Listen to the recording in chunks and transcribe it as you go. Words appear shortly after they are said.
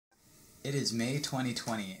It is May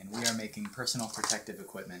 2020 and we are making personal protective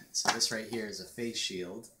equipment. So this right here is a face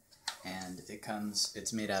shield, and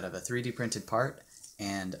it's made out of a 3D printed part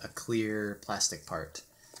and a clear plastic part.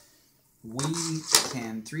 We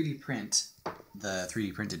can 3D print the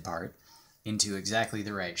 3D printed part into exactly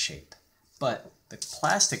the right shape, but the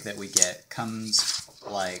plastic that we get comes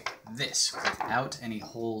like this without any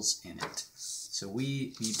holes in it. So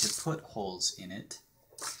we need to put holes in it.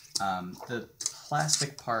 The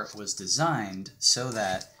plastic part was designed so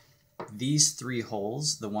that these three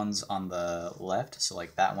holes, the ones on the left, so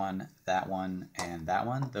like that one, and that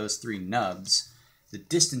one, those three nubs, the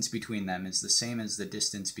distance between them is the same as the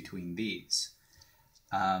distance between these.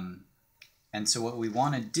 And so what we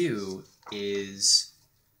want to do is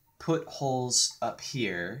put holes up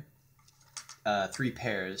here, 3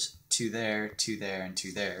 pairs, 2 there, 2 there, and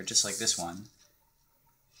 2 there, just like this one.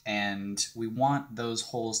 And we want those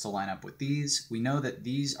holes to line up with these. We know that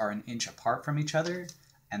these are an inch apart from each other,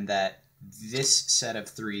 and that this set of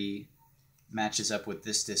 3 matches up with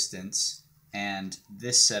this distance, and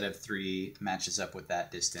this set of 3 matches up with that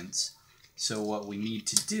distance. So what we need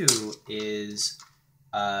to do is,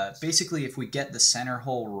 basically if we get the center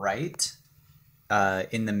hole right,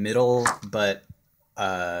 in the middle, but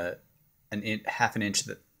half an inch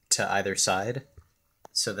to either side,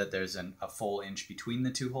 so that there's a full inch between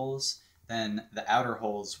the 2 holes, then the outer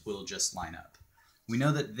holes will just line up. We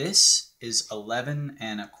know that this is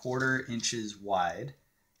 11¼ inches wide,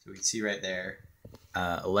 so we can see right there,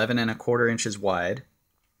 11¼ inches wide.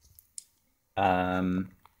 And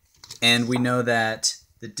we know that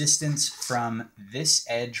the distance from this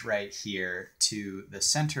edge right here to the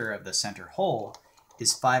center of the center hole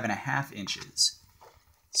is 5½ inches.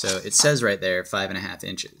 So it says right there 5½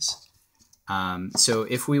 inches. So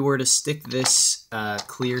if we were to stick this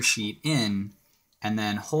clear sheet in and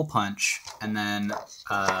then hole punch and then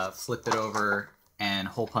flip it over and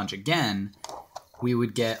hole punch again, we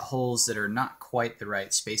would get holes that are not quite the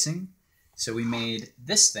right spacing. So we made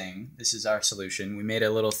this thing, this is our solution, we made a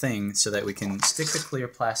little thing so that we can stick the clear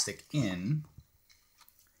plastic in,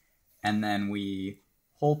 and then we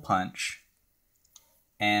hole punch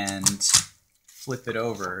and flip it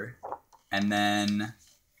over, and then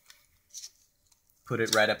put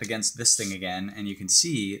it right up against this thing again, and you can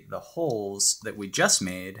see the holes that we just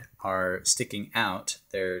made are sticking out.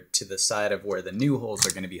 They're to the side of where the new holes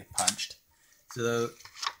are going to be punched. So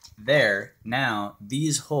there, now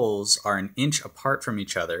these holes are an inch apart from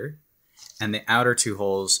each other, and the outer 2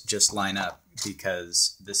 holes just line up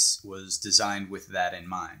because this was designed with that in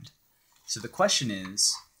mind. So the question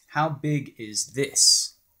is, how big is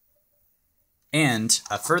this? And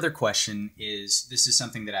a further question is, this is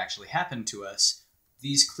something that actually happened to us.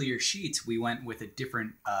 These clear sheets, we went with a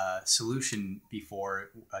different solution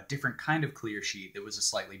before, a different kind of clear sheet that was a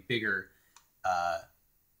slightly bigger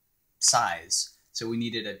size. So we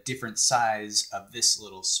needed a different size of this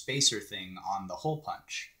little spacer thing on the hole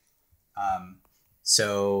punch.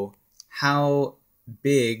 So how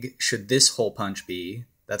big should this hole punch be?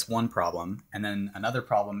 That's one problem. And then another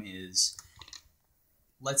problem is,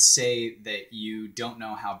 let's say that you don't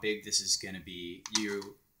know how big this is going to be.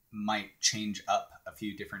 You might change up a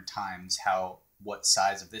few different times what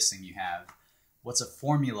size of this thing you have. What's a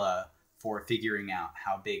formula for figuring out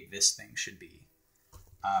how big this thing should be?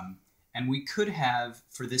 And we could have,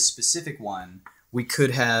 for this specific one, we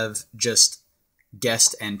could have just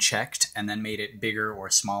guessed and checked and then made it bigger or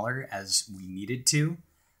smaller as we needed to.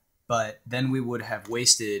 But then we would have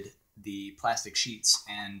wasted the plastic sheets,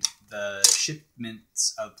 and the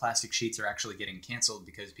shipments of plastic sheets are actually getting canceled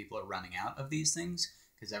because people are running out of these things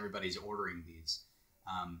because everybody's ordering these.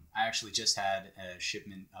 I actually just had a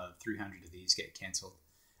shipment of 300 of these get canceled.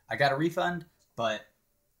 I got a refund, but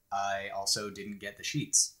I also didn't get the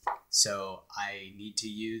sheets. So I need to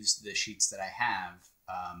use the sheets that I have.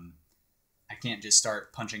 I can't just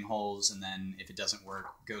start punching holes and then if it doesn't work,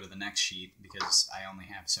 go to the next sheet because I only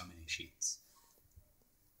have so many sheets.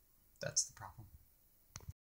 That's the problem.